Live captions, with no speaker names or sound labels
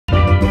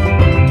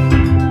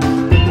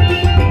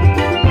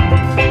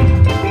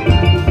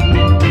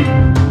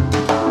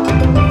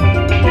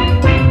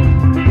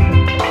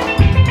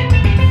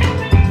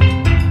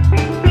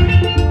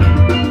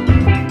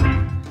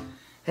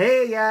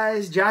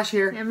Josh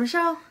here. And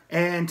Michelle.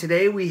 And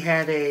today we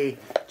have a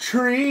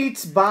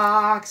treats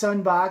box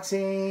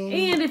unboxing.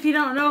 And if you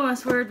don't know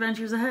us, we're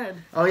Adventures Ahead.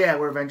 Oh yeah,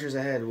 we're Adventures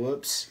Ahead.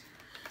 Whoops.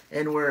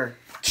 And we're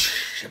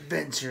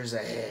Adventures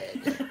Ahead.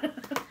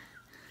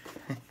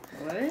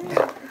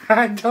 What?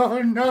 I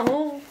don't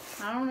know.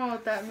 I don't know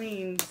what that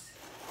means.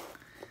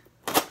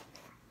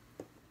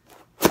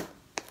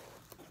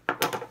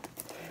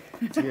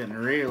 It's getting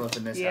real up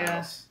in this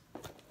house.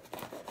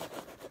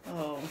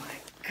 Oh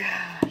my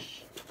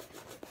gosh.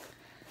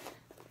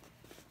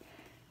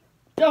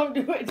 Don't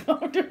do it,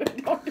 don't do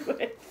it, don't do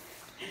it.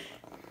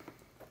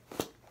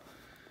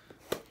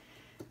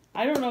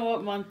 I don't know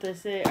what month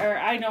this is, or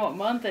I know what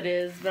month it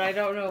is, but I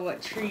don't know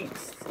what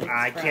treats it's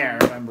I from.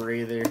 can't remember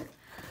either.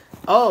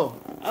 Oh.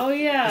 Oh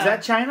yeah. Is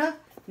that China?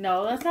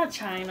 No, that's not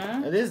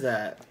China. It is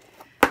that.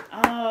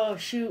 Oh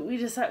shoot, we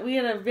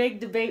had a big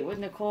debate with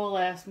Nicole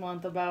last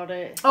month about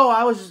it. Oh,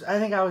 I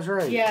think I was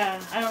right.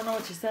 Yeah, I don't know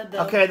what you said though.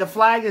 Okay, the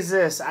flag is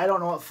this. I don't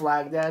know what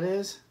flag that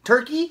is.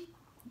 Turkey?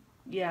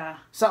 Yeah.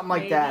 Something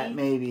like that,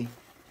 maybe.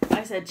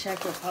 I said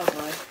Czech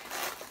Republic.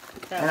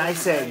 And I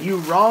said, right. You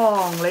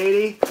wrong,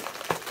 lady.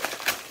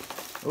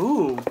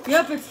 Ooh.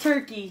 Yep, it's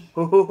turkey.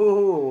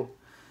 Ooh.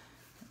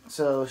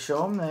 So,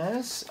 show them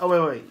this.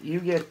 Oh, wait.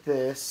 You get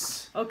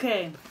this.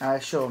 Okay. I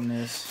show them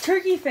this.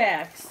 Turkey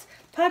facts.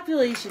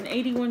 Population,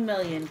 81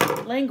 million.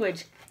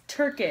 Language,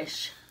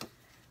 Turkish.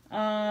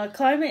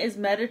 Climate is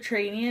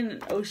Mediterranean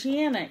and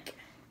oceanic.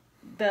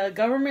 The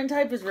government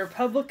type is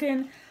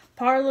Republican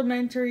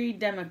Parliamentary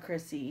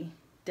Democracy.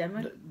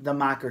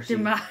 Democracy.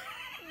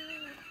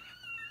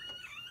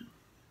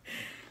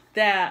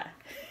 That.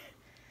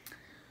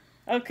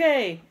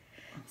 Okay.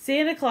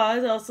 Santa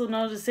Claus, also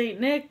known as Saint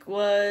Nick,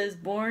 was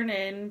born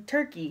in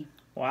Turkey.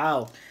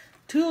 Wow.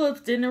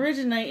 Tulips didn't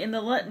originate in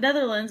the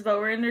Netherlands, but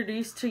were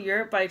introduced to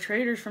Europe by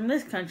traders from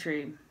this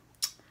country.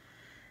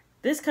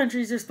 This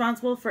country is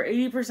responsible for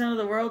 80% of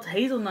the world's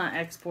hazelnut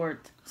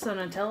export. So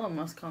Nutella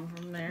must come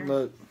from there.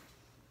 Look.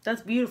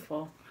 That's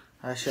beautiful.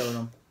 I showed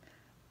them.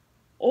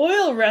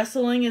 Oil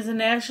wrestling is a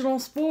national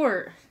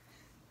sport.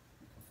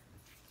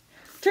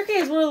 Turkey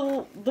is one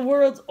of the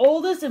world's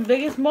oldest and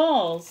biggest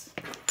malls.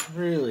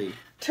 Really?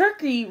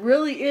 Turkey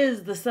really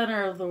is the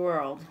center of the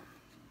world.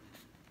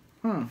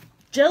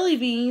 Jelly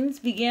beans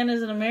began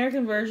as an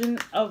American version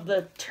of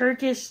the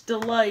Turkish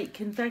Delight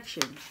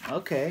confection.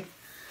 Okay.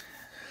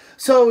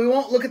 So we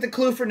won't look at the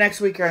clue for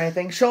next week or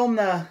anything. Show them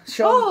the...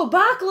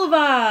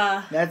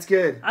 Baklava! That's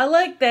good. I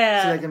like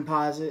that. So they can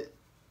pause it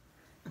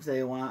if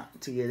they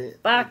want to get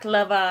it.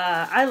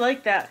 Baklava. I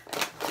like that.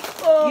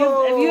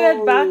 Oh. Have you had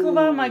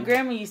baklava? My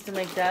grandma used to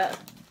make that.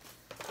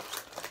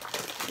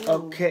 Ooh.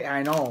 Okay,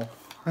 I know.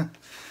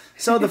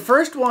 So the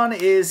first one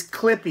is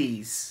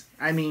Clippies.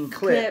 I mean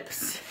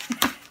clips.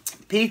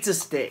 Pizza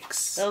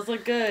sticks. Those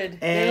look good.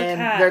 And they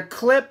look they're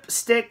Clip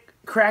Stick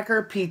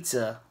Cracker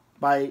Pizza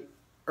by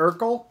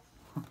Urkel.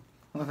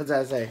 What does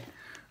that say?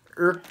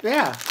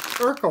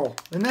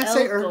 Urkel. Didn't that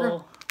say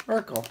Urkel?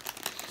 Urkel.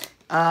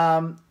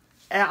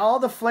 And all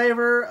the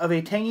flavor of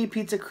a tangy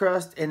pizza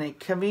crust in a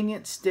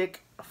convenient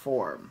stick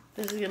form.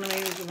 This is going to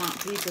make me want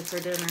pizza for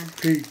dinner.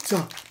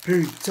 Pizza,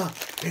 pizza,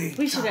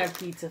 pizza. We should have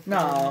pizza for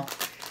dinner. No.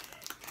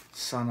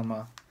 Son of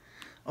a...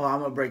 Oh, I'm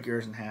going to break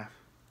yours in half.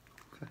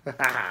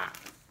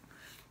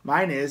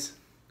 Mine is.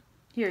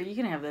 Here, you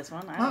can have this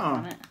one. I don't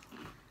want it.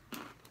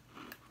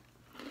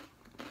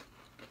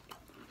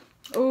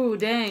 Oh,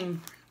 dang.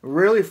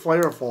 Really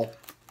flavorful.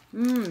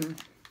 Mmm.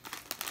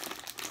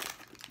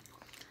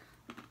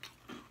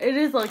 It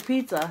is like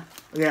pizza.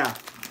 Yeah,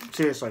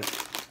 seriously.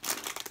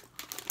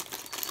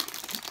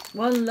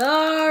 One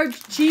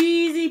large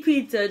cheesy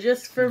pizza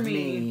just for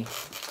me.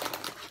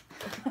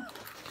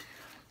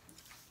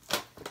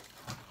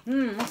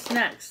 What's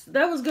next?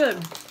 That was good.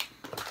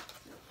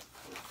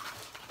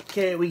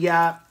 Okay, we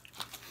got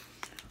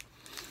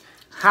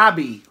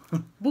Hobby.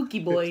 Bookie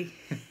Boy.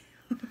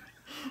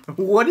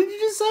 What did you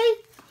just say?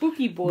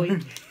 Bookie Boy.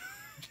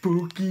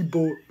 Bookie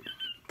Boy.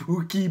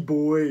 Bookie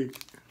Boy.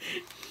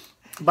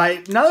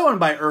 By another one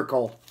by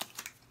Urkel.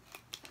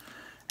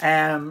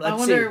 Let's I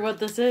wonder what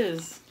this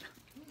is.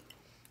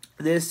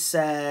 This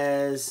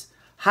says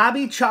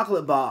Hobby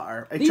Chocolate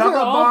Bar. These are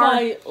all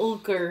by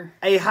Ulker.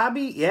 A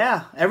Hobby,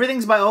 yeah.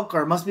 Everything's by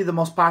Ulker. Must be the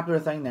most popular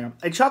thing there.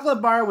 A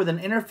chocolate bar with an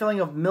inner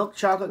filling of milk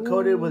chocolate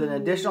coated with an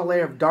additional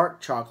layer of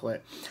dark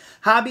chocolate.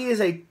 Hobby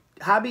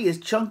is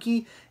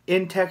chunky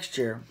in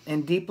texture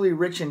and deeply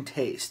rich in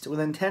taste. With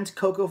intense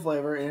cocoa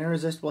flavor and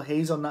irresistible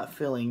hazelnut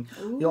filling,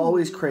 you'll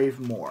always crave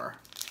more.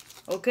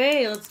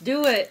 Okay, let's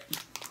do it.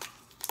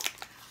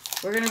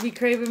 We're going to be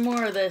craving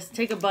more of this.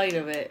 Take a bite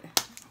of it.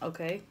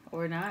 Okay,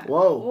 or not.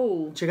 Whoa.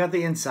 Whoa. Check out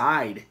the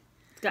inside.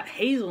 It's got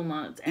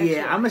hazelnuts.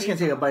 Yeah, I'm just going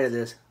to take a bite of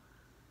this.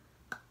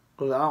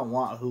 Because I don't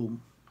want who.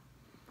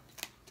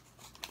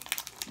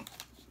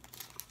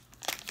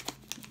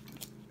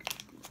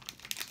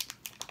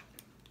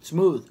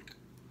 Smooth.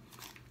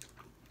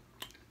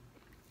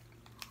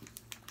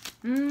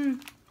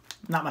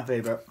 Not my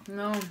favorite.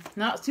 No,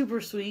 not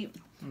super sweet.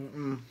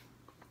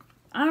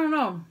 I don't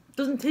know.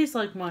 Doesn't taste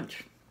like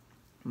much.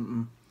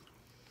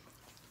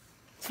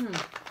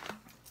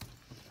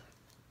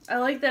 I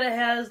like that it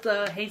has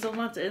the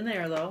hazelnuts in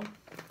there, though.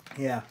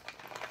 Yeah.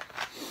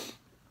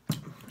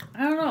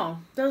 I don't know.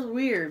 That's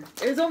weird.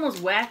 It's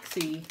almost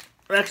waxy.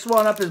 Next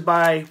one up is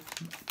by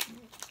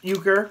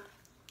Euchre.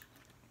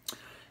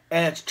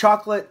 And it's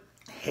Chocolate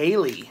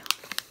Haley.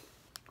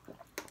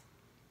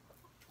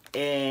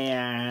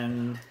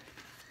 And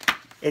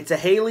it's a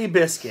Haley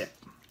biscuit.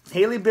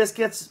 Haley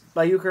biscuits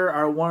by Euchre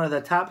are one of the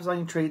top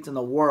selling treats in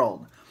the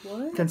world.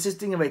 What?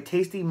 Consisting of a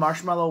tasty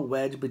marshmallow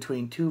wedge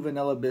between 2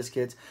 vanilla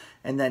biscuits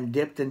and then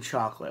dipped in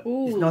chocolate.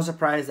 Ooh. It's no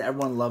surprise that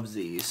everyone loves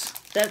these.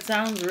 That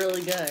sounds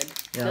really good.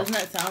 Yeah. Doesn't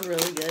that sound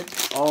really good?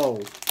 Oh.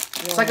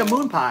 It's like a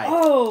moon pie.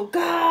 Oh,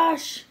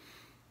 gosh.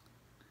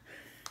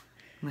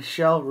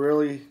 Michelle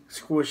really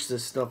squished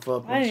this stuff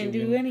up. I didn't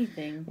do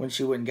anything. When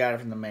she went and got it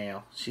from the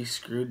mail. She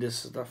screwed this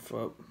stuff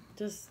up.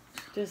 Just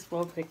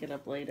we'll pick it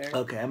up later.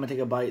 Okay, I'm going to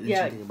take a bite, then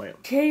Yeah, she'll take a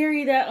bite.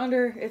 carry that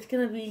under. It's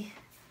going to be...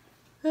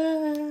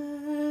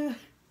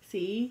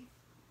 see?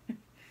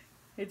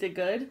 Is it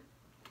good?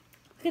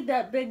 Look at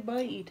that big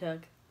bite you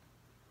took.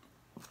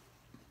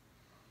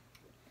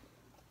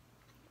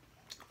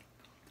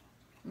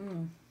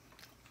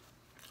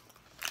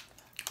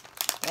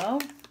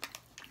 Well,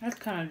 that's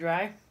kind of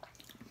dry.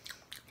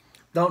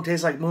 Don't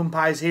taste like moon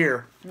pies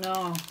here.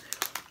 No.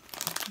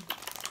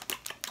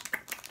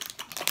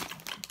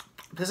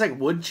 It tastes like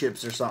wood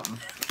chips or something.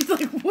 It's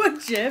like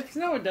wood chips.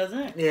 No, it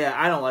doesn't. Yeah,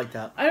 I don't like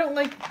that. I don't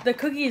like... The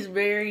cookie is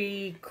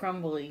very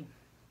crumbly.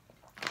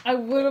 I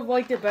would have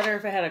liked it better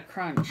if it had a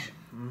crunch.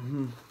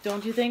 Mm-hmm.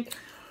 Don't you think?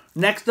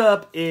 Next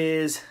up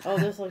is Oh,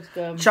 this looks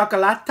good.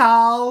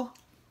 Chocolatal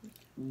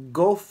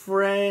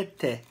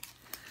Gofrete.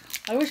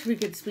 I wish we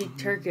could speak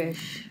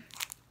Turkish.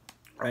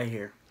 Right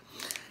here.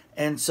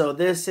 And so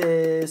this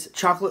is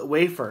chocolate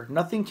wafer.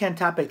 Nothing can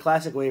top a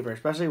classic wafer,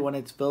 especially when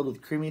it's filled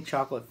with creamy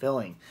chocolate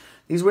filling.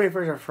 These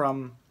wafers are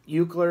from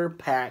Euchre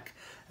Pack,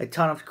 a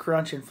ton of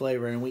crunch and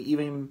flavor, and we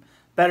even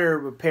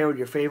better pair with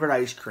your favorite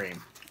ice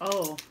cream.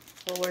 Oh,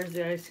 well, where's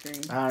the ice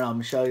cream? I don't know,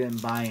 Michelle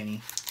didn't buy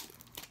any.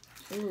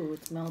 Ooh,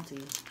 it's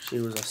melty. She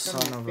was a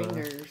From son my of a...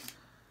 fingers.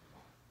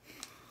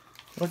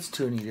 What's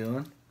Toonie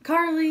doing?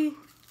 Carly!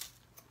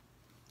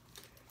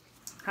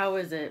 How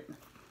is it?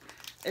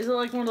 Is it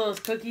like one of those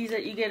cookies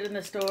that you get in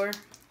the store?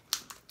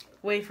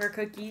 Wafer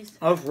cookies?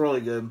 Oh, it's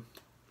really good.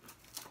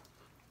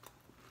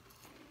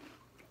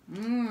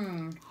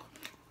 Mmm.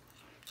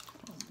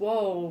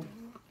 Whoa.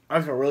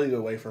 That's a really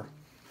good wafer.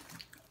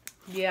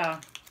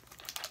 Yeah.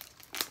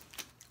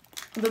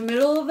 The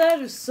middle of that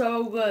is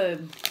so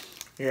good.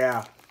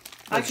 Yeah.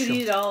 I could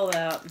eat all of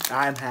that.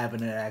 I'm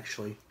having it,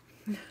 actually.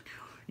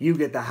 You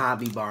get the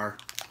hobby bar.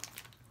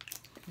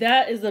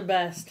 That is the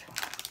best.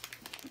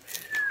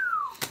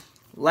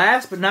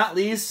 Last but not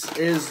least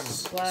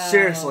is... Wow.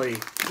 Seriously,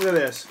 look at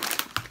this.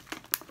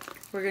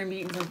 We're going to be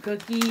eating some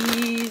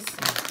cookies.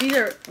 These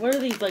are, what are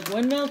these, like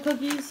windmill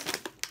cookies?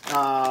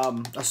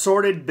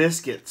 Assorted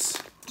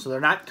biscuits. So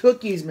they're not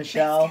cookies,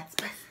 Michelle.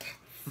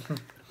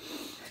 Biscuits.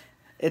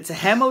 It's a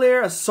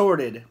Himalaya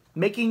assorted.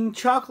 Making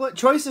chocolate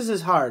choices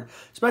is hard,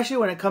 especially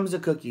when it comes to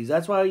cookies.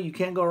 That's why you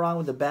can't go wrong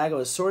with a bag of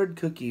assorted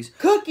cookies.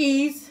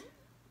 Cookies?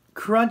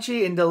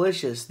 Crunchy and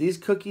delicious. These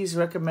cookies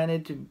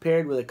recommended to be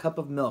paired with a cup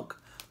of milk,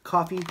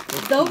 coffee,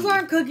 or Those tea.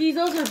 aren't cookies,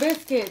 those are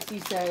biscuits, he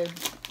said.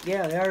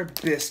 Yeah, they are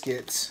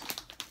biscuits.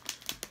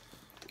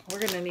 We're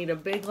going to need a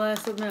big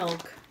glass of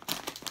milk.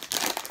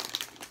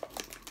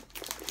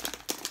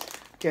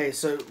 Okay,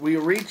 so we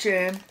reach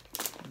in,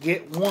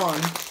 get one,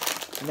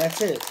 and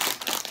that's it.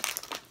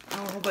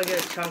 I hope I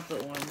get a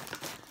chocolate one.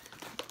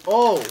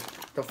 Oh,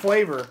 the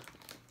flavor.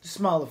 Just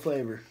smell the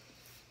flavor.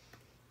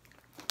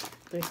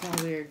 They smell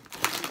weird.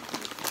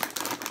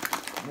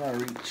 I'm gonna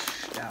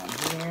reach down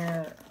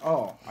here.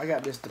 Oh, I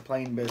got just the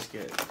plain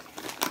biscuit.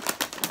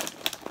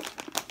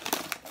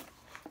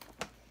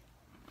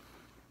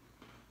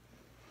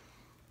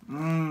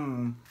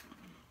 Mmm.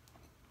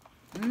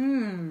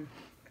 Mmm.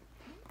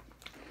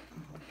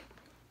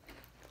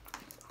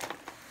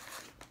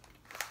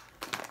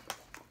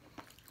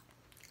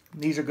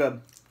 These are good.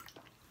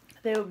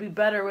 They would be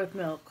better with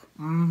milk.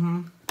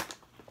 Mm-hmm.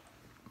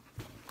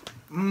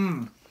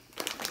 Mmm.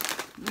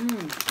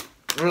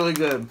 Mmm. Really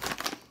good.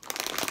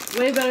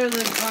 Way better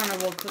than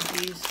carnival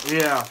cookies.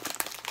 Yeah.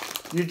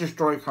 You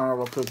destroy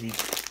carnival cookies.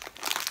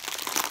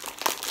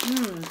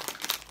 Mmm.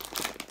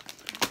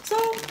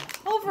 So,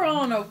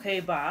 overall an okay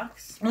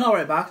box.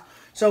 Alright, box.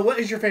 So what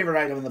is your favorite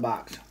item in the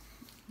box?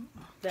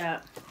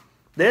 That.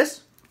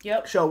 This?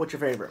 Yep. Show what's your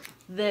favorite.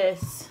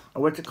 This.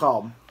 Or what's it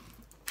called?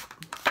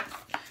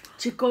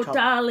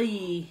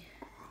 Chocotali.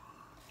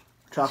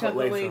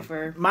 Chocolate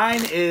wafer.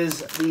 Mine is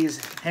these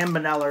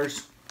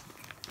Hambanellers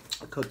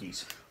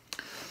cookies.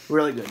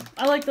 Really good.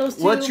 I like those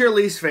too. What's your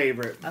least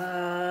favorite?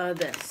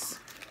 This.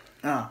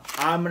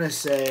 I'm going to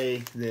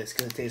say this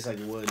because it tastes like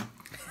wood.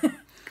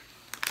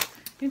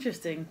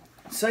 Interesting.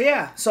 So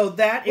yeah, so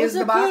that is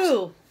the box.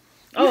 Clue?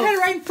 You had it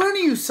right in front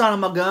of you, son of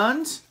my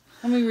guns.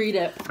 Let me read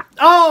it.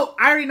 Oh,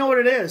 I already know what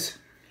it is.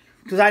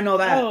 Because I know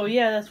that. Oh,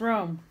 yeah, that's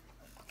Rome.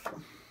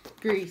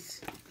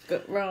 Greece.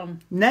 Rome.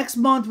 Next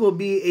month we'll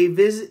be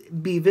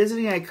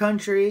visiting a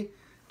country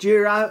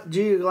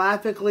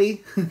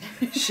geographically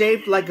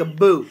shaped like a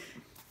boot.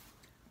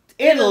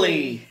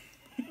 Italy.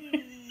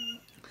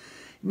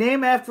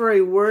 Named after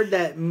a word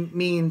that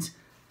means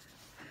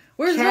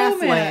Where's Rome at?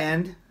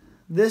 Calfland,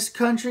 this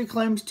country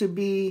claims to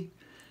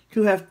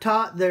have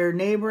taught their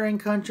neighboring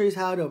countries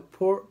how to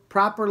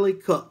properly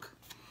cook.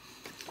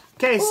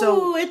 Okay,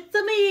 so ooh, it's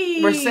a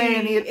me. we're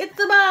saying it's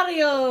a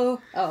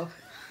Mario. Oh.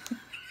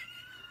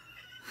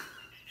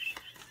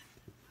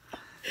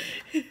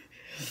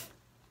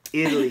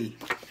 Italy.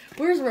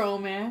 Where's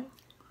Rome at?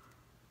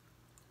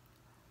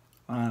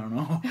 I don't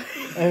know.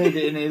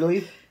 In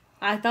Italy?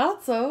 I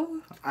thought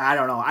so. I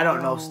don't know. I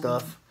don't know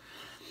stuff.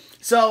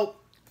 So,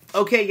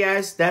 okay,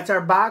 guys, that's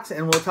our box,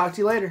 and we'll talk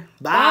to you later.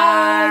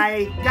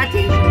 Bye.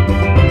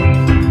 Got